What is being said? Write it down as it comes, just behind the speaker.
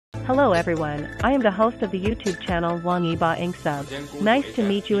Hello everyone, I am the host of the YouTube channel wangyiboengsub. Nice to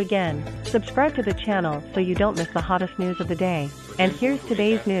meet you again. Subscribe to the channel so you don't miss the hottest news of the day. And here's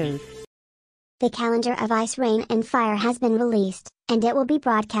today's news. The calendar of Ice, Rain and Fire has been released, and it will be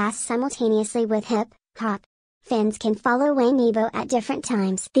broadcast simultaneously with hip hop. Fans can follow wangyibo at different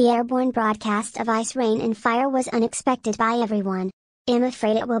times. The airborne broadcast of Ice, Rain and Fire was unexpected by everyone. I'm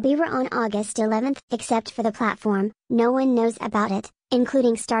afraid it will be on August 11th, except for the platform. No one knows about it,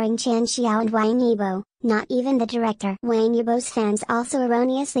 including starring Chen Xiao and wangyibo, not even the director. Wangyibo's fans also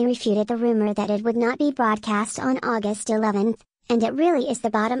erroneously refuted the rumor that it would not be broadcast on August 11th, and it really is the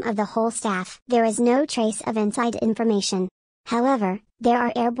bottom of the whole staff. There is no trace of inside information. However, there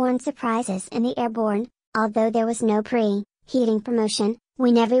are airborne surprises in the airborne. Although there was no pre-heating promotion,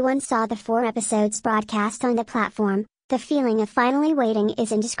 when everyone saw the 4 episodes broadcast on the platform, the feeling of finally waiting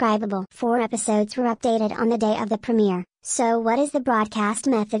is indescribable. 4 episodes were updated on the day of the premiere. So what is the broadcast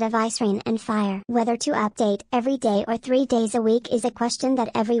method of Ice, Rain and Fire? Whether to update every day or 3 days a week is a question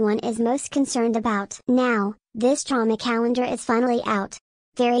that everyone is most concerned about. Now, this drama calendar is finally out.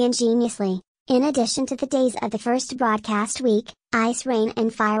 Very ingeniously, in addition to the days of the first broadcast week, Ice, Rain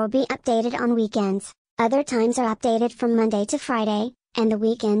and Fire will be updated on weekends. Other times are updated from Monday to Friday, and the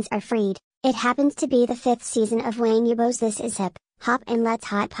weekends are freed. It happens to be the 5th season of wangyibo's This Is Hip Hop and Let's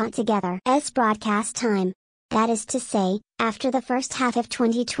Hot Pot Together's broadcast time. That is to say, after the first half of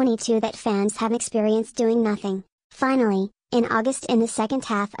 2022 that fans have experienced doing nothing. Finally, in August in the second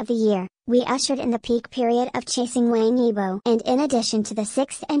half of the year, we ushered in the peak period of chasing wangyibo. And in addition to the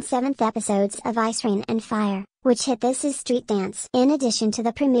 6th and 7th episodes of Ice, Rain and Fire, which hit This Is Street Dance. In addition to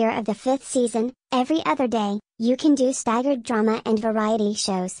the premiere of the 5th season, every other day, you can do staggered drama and variety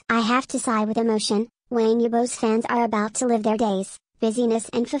shows. I have to sigh with emotion. Wangyibo's fans are about to live their days. Busyness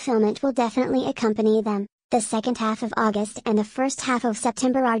and fulfillment will definitely accompany them. The second half of August and the first half of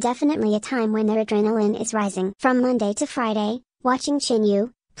September are definitely a time when their adrenaline is rising. From Monday to Friday, watching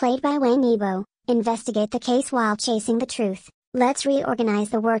Chin-Yu, played by wangyibo, investigate the case while chasing the truth. Let's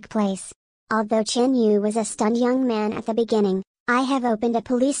reorganize the workplace. Although Chin-Yu was a stunned young man at the beginning, I have opened a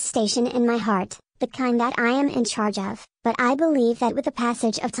police station in my heart, the kind that I am in charge of. But I believe that with the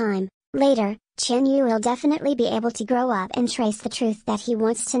passage of time, later, Chin-Yu will definitely be able to grow up and trace the truth that he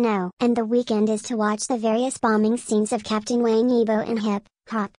wants to know. And the weekend is to watch the various bombing scenes of Captain wangyibo in hip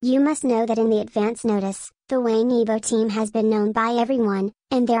hop. You must know that in the advance notice, the wangyibo team has been known by everyone,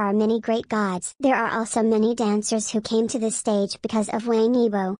 and there are many great gods. There are also many dancers who came to this stage because of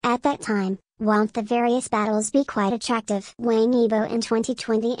wangyibo. At that time, won't the various battles be quite attractive? Wangyibo in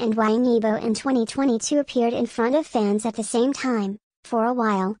 2020 and wangyibo in 2022 appeared in front of fans at the same time. For a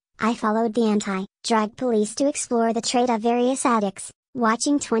while, I followed the anti-drug police to explore the trade of various addicts,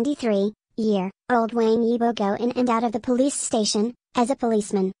 watching 23-year-old wangyibo go in and out of the police station. As a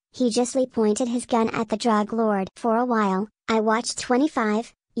policeman, he justly pointed his gun at the drug lord. For a while, I watched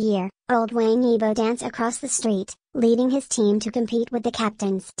 25-year-old wangyibo dance across the street, leading his team to compete with the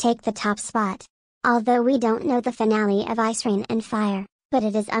captains. Take the top spot. Although we don't know the finale of Ice, Rain and Fire, but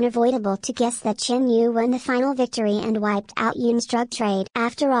it is unavoidable to guess that Chin-Yu won the final victory and wiped out Yoon's drug trade.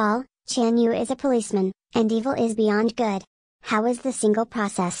 After all, Chin-Yu is a policeman, and evil is beyond good. How is the single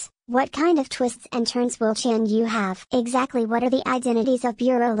process? What kind of twists and turns will Chin-Yu have? Exactly what are the identities of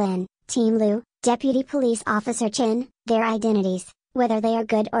Bureau Lin, Team Lu, Deputy Police Officer Chin, their identities, whether they are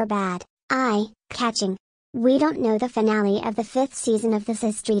good or bad? Eye-catching. We don't know the finale of the 5th season of This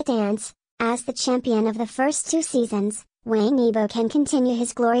Is Street Dance. As the champion of the first 2 seasons, wangyibo can continue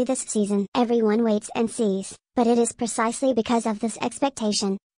his glory this season. Everyone waits and sees, but it is precisely because of this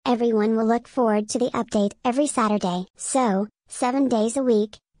expectation, everyone will look forward to the update every Saturday. So, 7 days a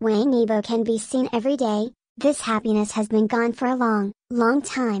week, wangyibo can be seen every day. This happiness has been gone for a long, long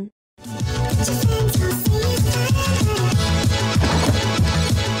time.